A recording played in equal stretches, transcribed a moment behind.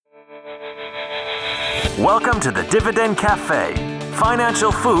Welcome to the Dividend Cafe,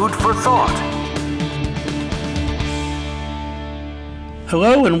 financial food for thought.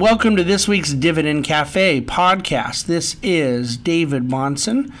 Hello and welcome to this week's Dividend Cafe podcast. This is David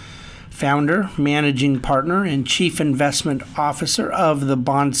Bahnsen, founder, managing partner, and chief investment officer of the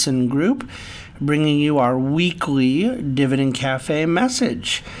Bahnsen Group, bringing you our weekly Dividend Cafe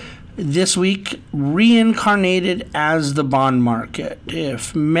message. This week, reincarnated as the bond market.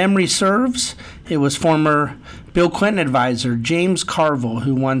 If memory serves, it was former Bill Clinton advisor James Carville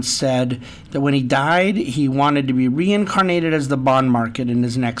who once said that when he died, he wanted to be reincarnated as the bond market in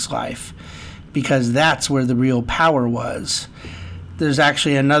his next life, because that's where the real power was. There's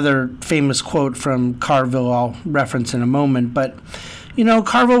actually another famous quote from Carville I'll reference in a moment, but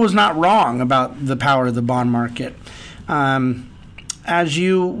Carville was not wrong about the power of the bond market. As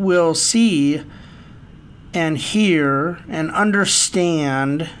you will see and hear and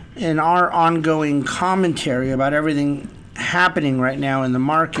understand in our ongoing commentary about everything happening right now in the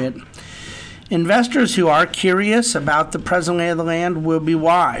market, investors who are curious about the present lay of the land will be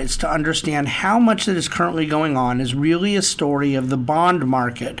wise to understand how much that is currently going on is really a story of the bond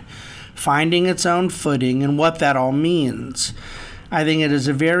market finding its own footing and what that all means. I think it is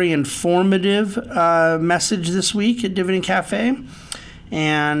a very informative message this week at Dividend Cafe,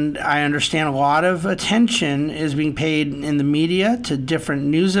 and I understand a lot of attention is being paid in the media to different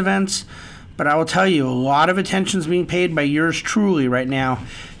news events, but I will tell you, a lot of attention is being paid by yours truly right now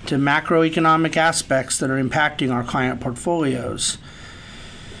to macroeconomic aspects that are impacting our client portfolios.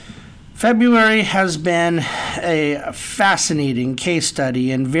 February has been a fascinating case study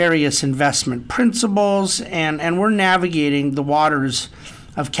in various investment principles, and we're navigating the waters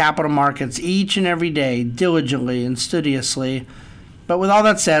of capital markets each and every day diligently and studiously. But with all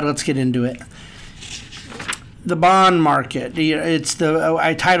that said, let's get into it. The bond market,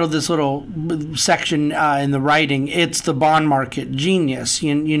 I titled this little section in the writing, "It's the Bond Market Genius."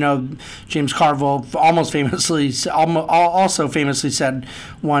 James Carville also famously said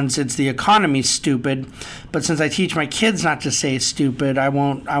once, "It's the economy, stupid." But since I teach my kids not to say stupid, I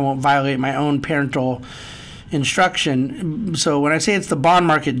won't violate my own parental instruction. So when I say it's the bond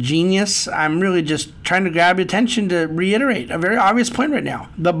market genius, I'm really just trying to grab your attention to reiterate a very obvious point right now.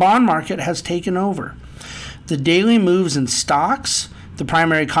 The bond market has taken over. The daily moves in stocks, the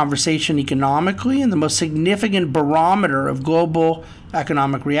primary conversation economically, and the most significant barometer of global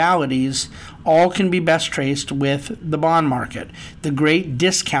economic realities all can be best traced with the bond market, the great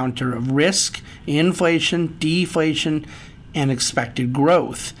discounter of risk, inflation, deflation, and expected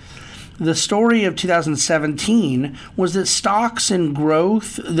growth. The story of 2017 was that stocks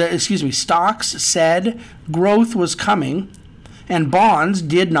said growth was coming, and bonds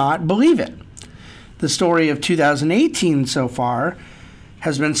did not believe it. The story of 2018 so far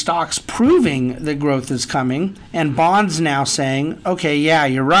has been stocks proving that growth is coming, and bonds now saying, okay, yeah,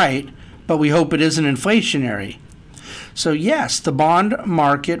 you're right, but we hope it isn't inflationary. So yes, the bond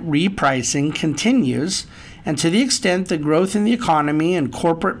market repricing continues, and to the extent that growth in the economy and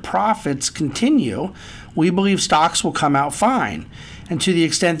corporate profits continue, we believe stocks will come out fine. And to the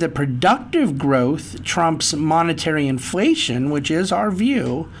extent that productive growth trumps monetary inflation, which is our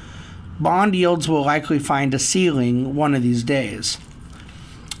view, bond yields will likely find a ceiling one of these days.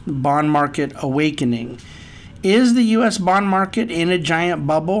 Bond market awakening. Is the U.S. bond market in a giant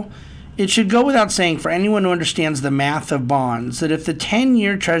bubble? It should go without saying for anyone who understands the math of bonds that if the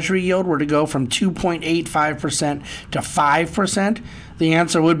 10-year Treasury yield were to go from 2.85% to 5%, the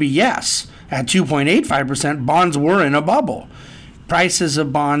answer would be yes. At 2.85%, bonds were in a bubble. Prices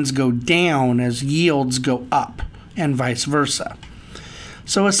of bonds go down as yields go up, and vice versa.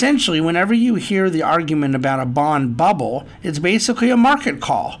 So essentially, whenever you hear the argument about a bond bubble, it's basically a market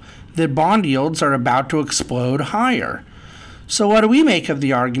call that bond yields are about to explode higher. So what do we make of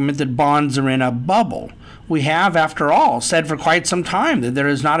the argument that bonds are in a bubble? We have, after all, said for quite some time that there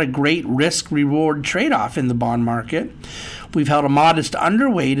is not a great risk-reward trade-off in the bond market. We've held a modest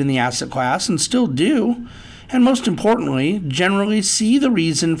underweight in the asset class and still do. And most importantly, generally see the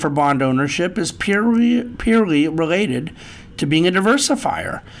reason for bond ownership as purely related to being a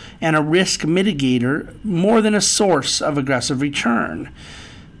diversifier and a risk mitigator more than a source of aggressive return.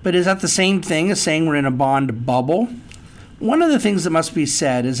 But is that the same thing as saying we're in a bond bubble? One of the things that must be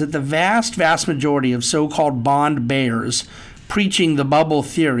said is that the vast majority of so-called bond bears preaching the bubble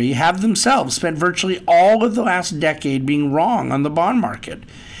theory have themselves spent virtually all of the last decade being wrong on the bond market.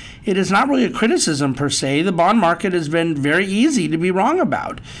 It is not really a criticism per se. The bond market has been very easy to be wrong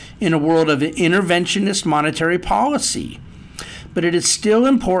about in a world of interventionist monetary policy. but it is still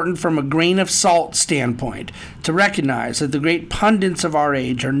important from a grain of salt standpoint to recognize that the great pundits of our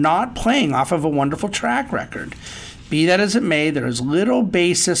age are not playing off of a wonderful track record. Be that as it may, there is little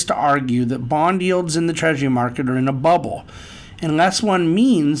basis to argue that bond yields in the Treasury market are in a bubble, unless one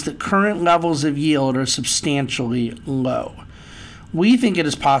means that current levels of yield are substantially low. We think it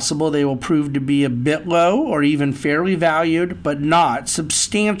is possible they will prove to be a bit low or even fairly valued, but not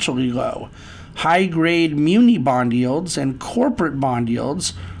substantially low. High-grade muni bond yields and corporate bond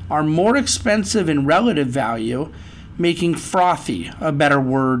yields are more expensive in relative value, making frothy a better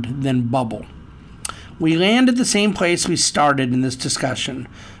word than bubble. We land at the same place we started in this discussion.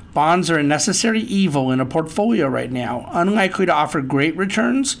 Bonds are a necessary evil in a portfolio right now, unlikely to offer great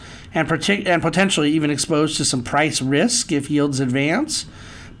returns and potentially even exposed to some price risk if yields advance,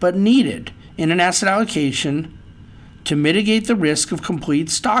 but needed in an asset allocation to mitigate the risk of complete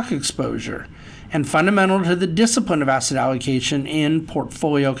stock exposure and fundamental to the discipline of asset allocation in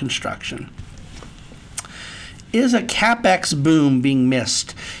portfolio construction. Is a CapEx boom being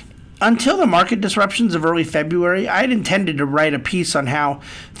missed? Until the market disruptions of early February, I had intended to write a piece on how,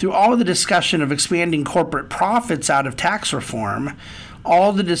 through all of the discussion of expanding corporate profits out of tax reform,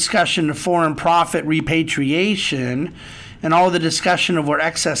 all the discussion of foreign profit repatriation, and all the discussion of where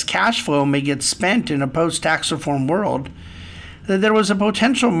excess cash flow may get spent in a post-tax reform world, that there was a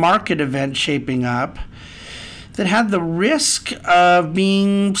potential market event shaping up that had the risk of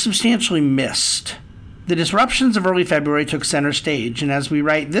being substantially missed. The disruptions of early February took center stage, and as we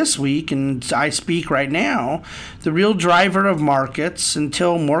write this week, and I speak right now, the real driver of markets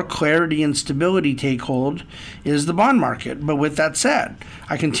until more clarity and stability take hold is the bond market. But with that said,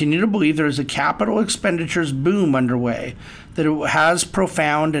 I continue to believe there is a capital expenditures boom underway, that it has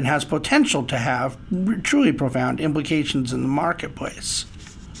profound and has potential to have truly profound implications in the marketplace.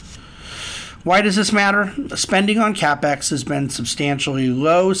 Why does this matter? Spending on CapEx has been substantially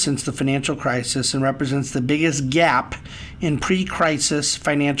low since the financial crisis and represents the biggest gap in pre-crisis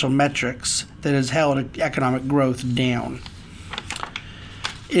financial metrics that has held economic growth down.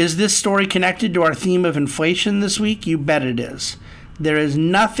 Is this story connected to our theme of inflation this week? You bet it is. There is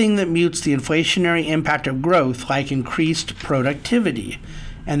nothing that mutes the inflationary impact of growth like increased productivity,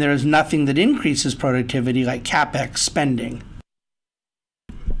 and there is nothing that increases productivity like CapEx spending.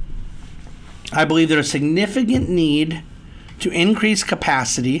 I believe there is significant need to increase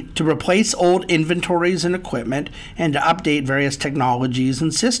capacity, to replace old inventories and equipment, and to update various technologies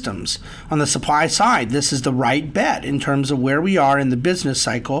and systems. On the supply side, this is the right bet in terms of where we are in the business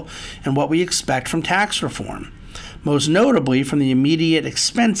cycle and what we expect from tax reform, most notably from the immediate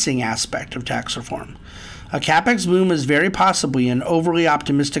expensing aspect of tax reform. A CapEx boom is very possibly an overly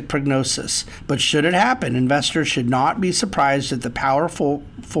optimistic prognosis, but should it happen, investors should not be surprised at the powerful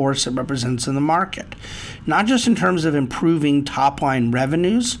force it represents in the market, not just in terms of improving top-line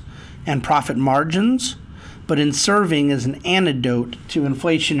revenues and profit margins, but in serving as an antidote to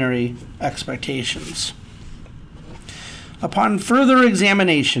inflationary expectations. Upon further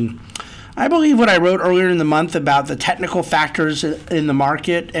examination, I believe what I wrote earlier in the month about the technical factors in the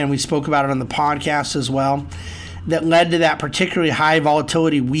market, and we spoke about it on the podcast as well, that led to that particularly high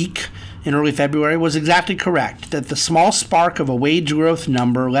volatility week in early February was exactly correct, that the small spark of a wage growth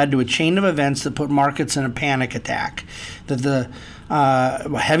number led to a chain of events that put markets in a panic attack, that the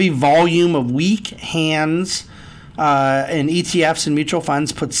heavy volume of weak hands in ETFs and mutual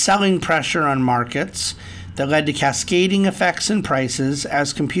funds put selling pressure on markets, that led to cascading effects in prices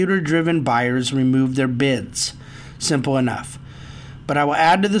as computer-driven buyers removed their bids. Simple enough. But I will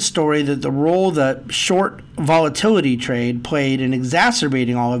add to the story that the role the short volatility trade played in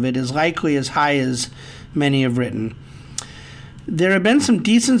exacerbating all of it is likely as high as many have written. There have been some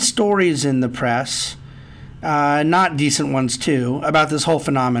decent stories in the press, not decent ones too, about this whole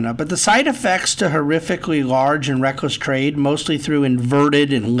phenomena, but the side effects to horrifically large and reckless trade, mostly through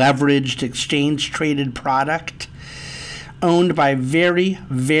inverted and leveraged exchange-traded product, owned by very,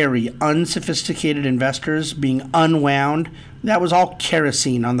 very unsophisticated investors being unwound, that was all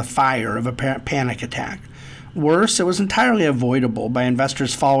kerosene on the fire of a panic attack. Worse, it was entirely avoidable by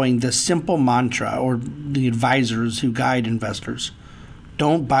investors following this simple mantra, or the advisors who guide investors.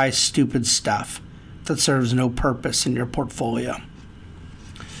 Don't buy stupid stuff that serves no purpose in your portfolio.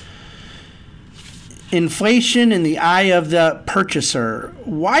 Inflation in the eye of the purchaser.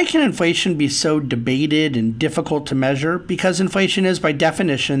 Why can inflation be so debated and difficult to measure? Because inflation is, by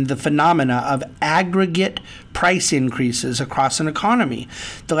definition, the phenomena of aggregate price increases across an economy.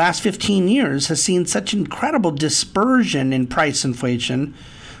 The last 15 years has seen such incredible dispersion in price inflation,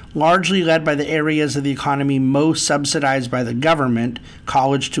 largely led by the areas of the economy most subsidized by the government,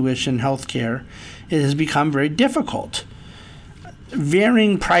 college tuition, healthcare. It has become very difficult.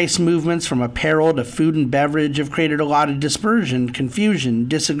 Varying price movements from apparel to food and beverage have created a lot of dispersion, confusion,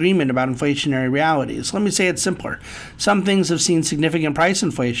 disagreement about inflationary realities. Let me say it simpler. Some things have seen significant price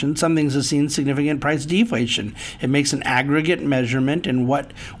inflation. Some things have seen significant price deflation. It makes an aggregate measurement and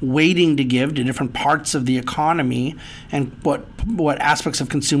what weighting to give to different parts of the economy and what aspects of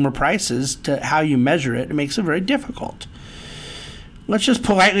consumer prices to how you measure it. It makes it very difficult. Let's just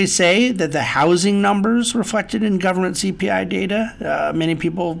politely say that the housing numbers reflected in government CPI data, many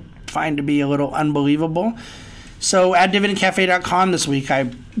people find to be a little unbelievable. So at dividendcafe.com this week,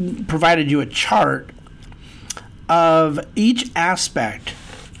 I provided you a chart of each aspect,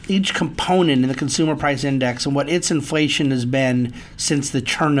 each component in the consumer price index and what its inflation has been since the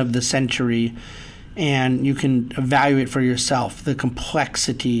turn of the century. And you can evaluate for yourself the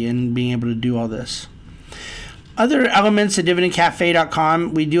complexity in being able to do all this. Other elements at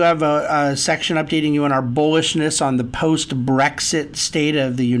dividendcafe.com, we do have a section updating you on our bullishness on the post-Brexit state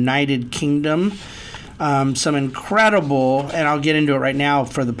of the United Kingdom. Some incredible, and I'll get into it right now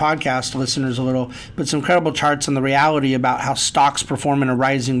for the podcast listeners a little, but some incredible charts on the reality about how stocks perform in a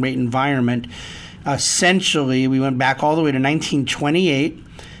rising rate environment. Essentially, we went back all the way to 1928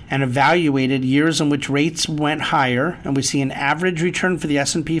 and evaluated years in which rates went higher, and we see an average return for the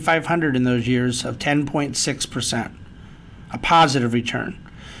S&P 500 in those years of 10.6%, a positive return.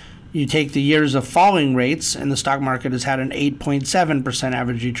 You take the years of falling rates, and the stock market has had an 8.7%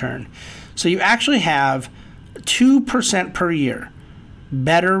 average return. So you actually have 2% per year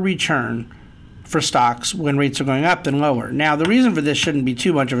better return for stocks when rates are going up than lower. Now, the reason for this shouldn't be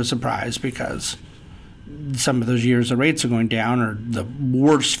too much of a surprise because some of those years the rates are going down are the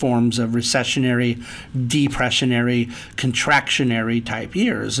worst forms of recessionary, depressionary, contractionary type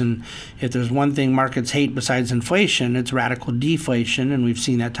years. And if there's one thing markets hate besides inflation, it's radical deflation, and we've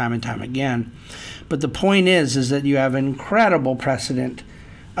seen that time and time again. But the point is that you have an incredible precedent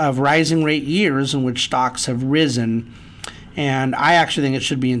of rising rate years in which stocks have risen. And I actually think it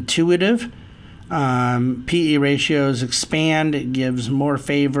should be intuitive. PE ratios expand. It gives more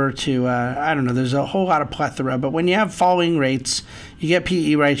favor to, there's a whole lot of plethora. But when you have falling rates, you get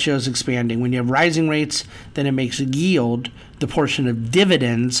PE ratios expanding. When you have rising rates, then it makes yield, the portion of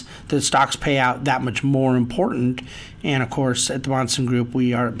dividends that stocks pay out, that much more important. And, of course, at the Monson Group,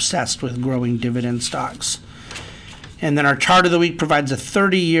 we are obsessed with growing dividend stocks. And then our chart of the week provides a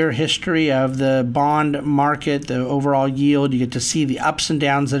 30-year history of the bond market, the overall yield. You get to see the ups and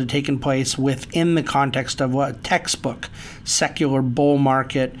downs that have taken place within the context of what textbook, secular bull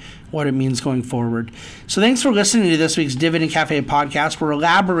market, what it means going forward. So thanks for listening to this week's Dividend Cafe podcast. We're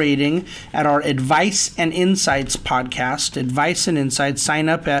elaborating at our Advice and Insights podcast. Advice and Insights. Sign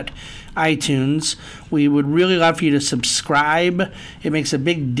up at iTunes. We would really love for you to subscribe. It makes a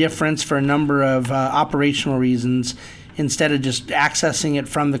big difference for a number of operational reasons. Instead of just accessing it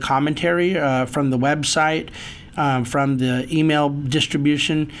from the commentary, from the website, from the email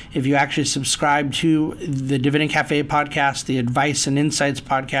distribution, if you actually subscribe to the Dividend Cafe podcast, the Advice and Insights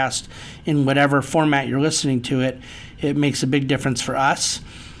podcast, in whatever format you're listening to it, it makes a big difference for us.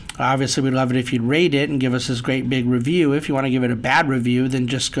 Obviously, we'd love it if you'd rate it and give us this great big review. If you want to give it a bad review, then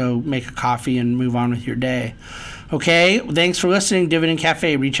just go make a coffee and move on with your day. Okay, thanks for listening. Dividend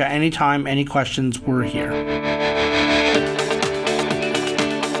Cafe. Reach out anytime, any questions, we're here.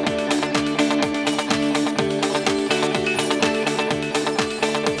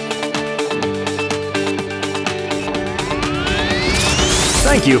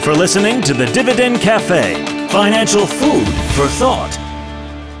 Thank you for listening to the Dividend Cafe. Financial food for thought.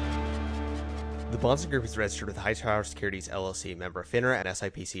 The Monson Group is registered with Hightower Securities LLC, member of FINRA and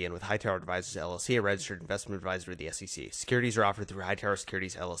SIPC, and with Hightower Advisors LLC, a registered investment advisor of the SEC. Securities are offered through Hightower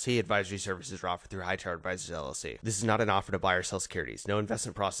Securities LLC. Advisory services are offered through Hightower Advisors LLC. This is not an offer to buy or sell securities. No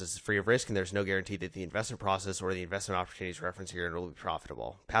investment process is free of risk, and there is no guarantee that the investment process or the investment opportunities referenced herein will be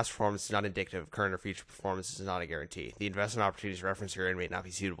profitable. Past performance is not indicative of current or future performance. Is not a guarantee. The investment opportunities referenced herein may not be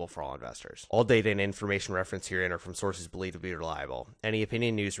suitable for all investors. All data and information referenced herein are from sources believed to be reliable. Any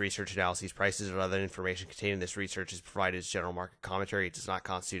opinion, news, research, analyses, prices, or other information contained in this research is provided as general market commentary. It does not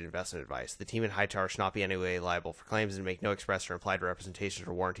constitute investment advice. The team at Hightower should not be in any way liable for claims and make no express or implied representations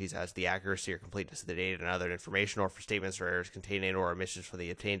or warranties as to the accuracy or completeness of the data and other information, or for statements or errors contained in or omissions from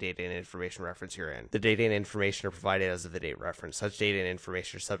the obtained data and information referenced herein. The data and information are provided as of the date referenced. Such data and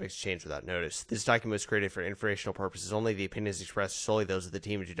information are subject to change without notice. This document was created for informational purposes only. The opinions expressed are solely those of the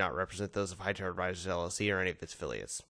team and do not represent those of Hightower Advisors LLC or any of its affiliates.